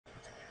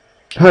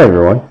Hi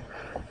everyone.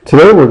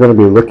 Today we're going to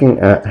be looking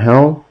at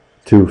how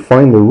to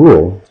find the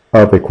rule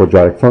of a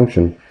quadratic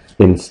function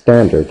in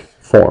standard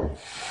form.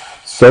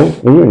 So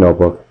in your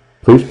notebook,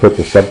 please put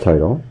the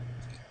subtitle,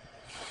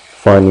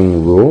 Finding the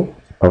Rule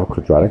of a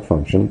Quadratic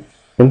Function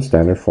in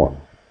Standard Form.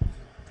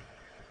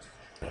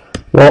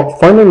 Well,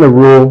 finding the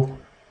rule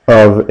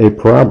of a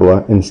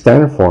parabola in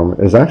standard form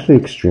is actually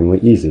extremely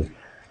easy,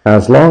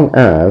 as long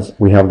as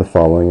we have the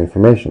following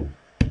information.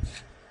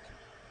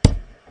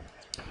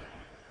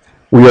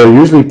 We are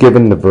usually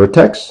given the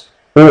vertex,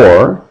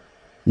 or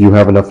you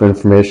have enough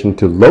information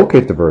to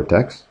locate the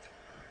vertex,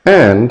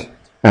 and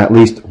at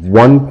least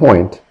one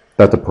point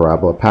that the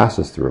parabola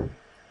passes through.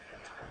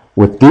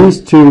 With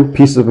these two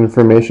pieces of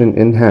information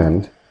in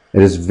hand,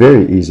 it is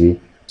very easy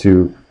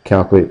to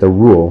calculate the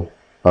rule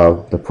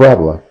of the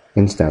parabola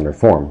in standard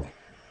form.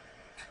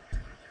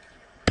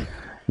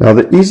 Now,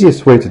 the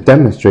easiest way to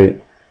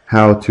demonstrate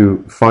how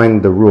to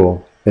find the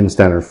rule in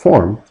standard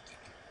form,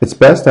 it's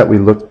best that we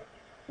look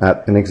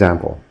at an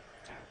example.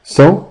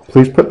 So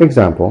please put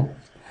example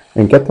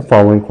and get the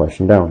following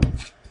question down.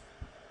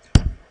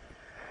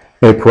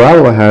 A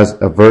parabola has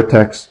a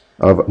vertex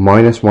of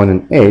 -1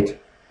 and 8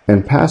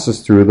 and passes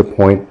through the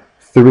point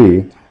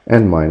 3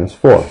 and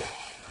 -4.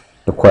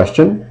 The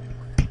question,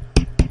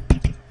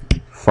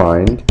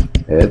 find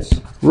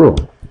its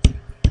rule.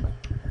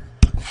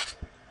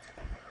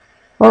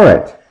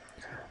 Alright,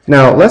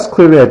 now let's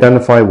clearly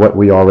identify what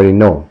we already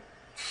know.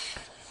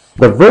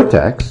 The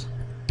vertex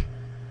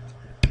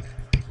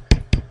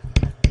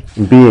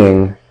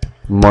being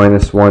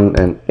 -1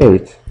 and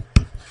 8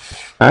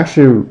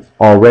 actually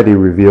already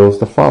reveals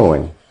the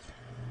following.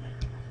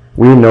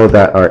 We know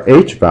that our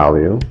h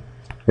value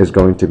is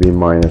going to be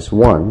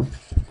 -1,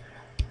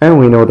 and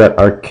we know that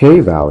our k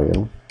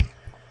value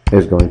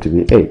is going to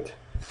be 8.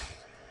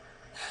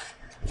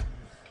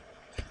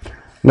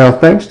 Now,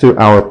 thanks to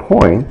our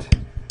point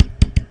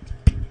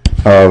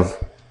of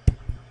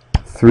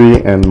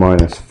 3 and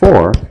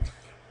 -4,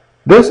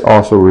 this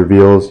also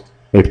reveals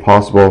a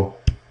possible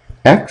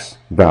x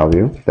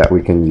value that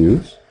we can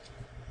use,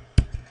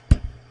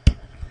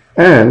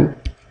 and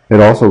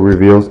it also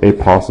reveals a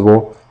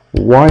possible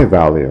y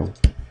value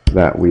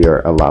that we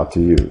are allowed to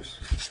use.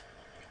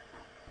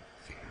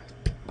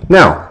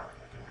 Now,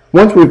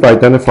 once we've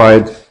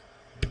identified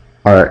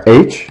our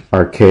h,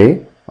 our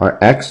k, our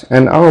x,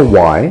 and our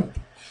y,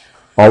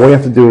 all we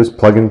have to do is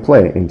plug and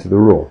play into the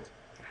rule.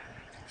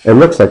 It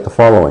looks like the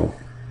following.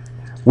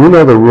 We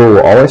know the rule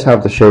will always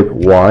have the shape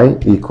y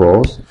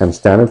equals, and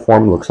standard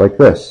form looks like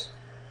this.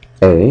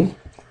 A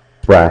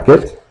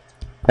bracket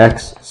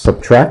x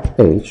subtract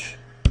h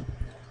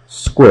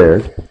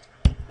squared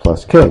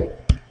plus k.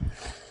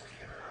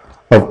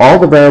 Of all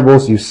the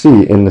variables you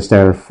see in the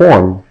standard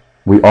form,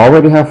 we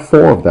already have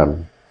 4 of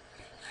them.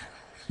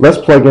 Let's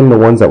plug in the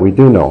ones that we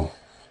do know.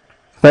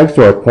 Thanks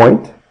to our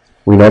point,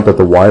 we know that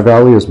the y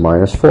value is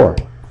 -4.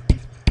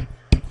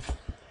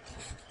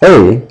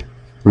 A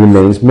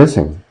remains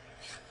missing.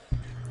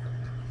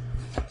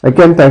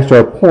 Again, thanks to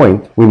our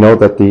point, we know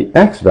that the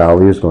x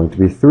value is going to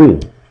be 3.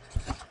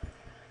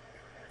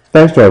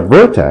 Thanks to our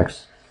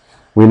vertex,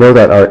 we know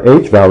that our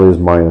h value is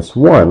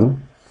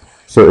 -1,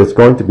 so it's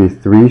going to be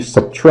 3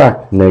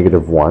 subtract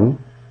 -1,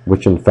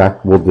 which in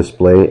fact will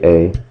display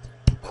a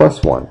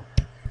 +1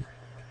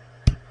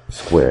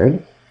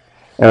 squared.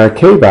 And our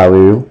k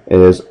value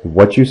is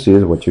what you see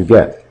is what you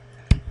get,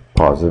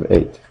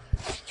 +8.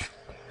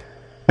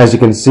 As you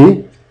can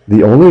see,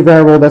 the only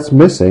variable that's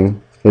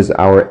missing is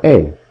our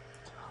a.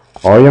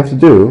 All you have to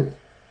do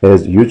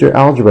is use your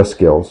algebra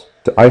skills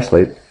to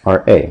isolate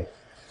our a.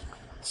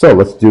 So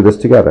let's do this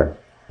together.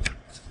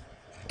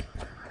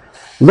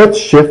 Let's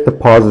shift the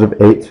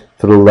 +8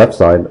 to the left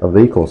side of the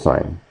equal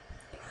sign.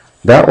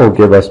 That will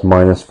give us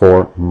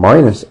 -4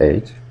 minus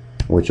 8,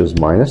 which is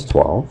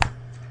 -12,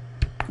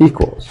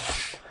 equals.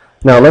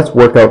 Now let's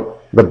work out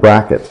the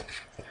bracket.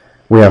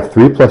 We have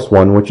 3 plus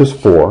 1, which is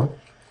 4,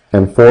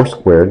 and 4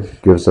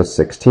 squared gives us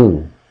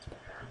 16.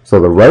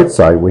 So the right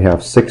side we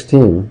have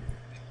 16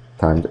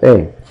 times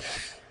a.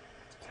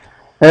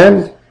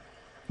 And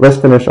let's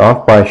finish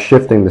off by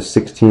shifting the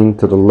 16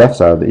 to the left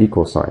side of the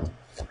equal sign.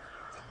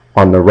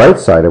 On the right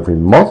side, if we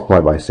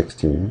multiply by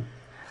 16,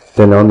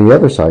 then on the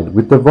other side,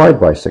 we divide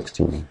by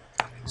 16.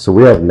 So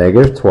we have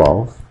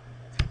 -12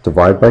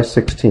 divided by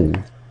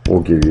 16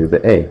 will give you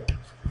the a.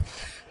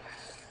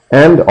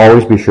 And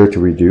always be sure to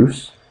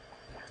reduce.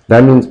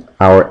 That means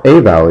our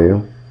a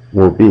value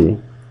will be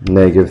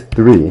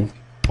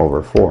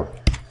 -3/4.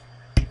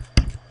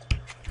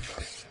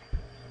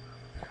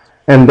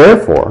 And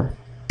therefore,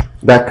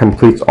 that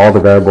completes all the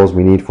variables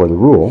we need for the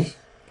rule.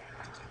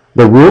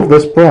 The rule of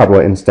this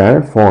parabola in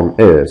standard form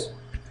is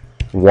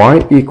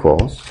y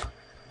equals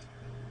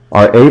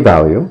our a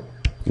value,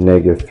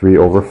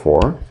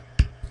 -3/4.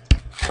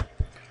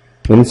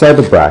 Inside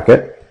the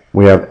bracket,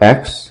 we have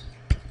x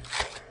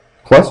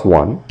plus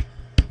 1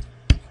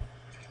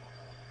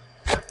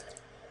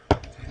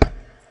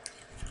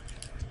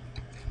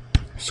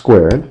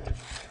 squared,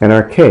 and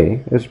our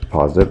k is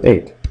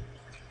 +8.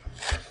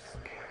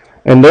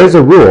 And there's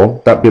a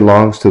rule that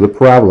belongs to the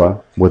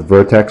parabola with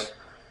vertex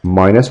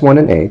 -1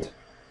 and 8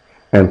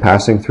 and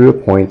passing through a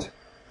point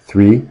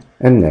 3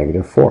 and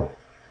 -4.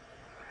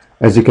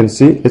 As you can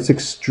see, it's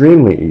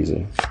extremely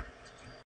easy.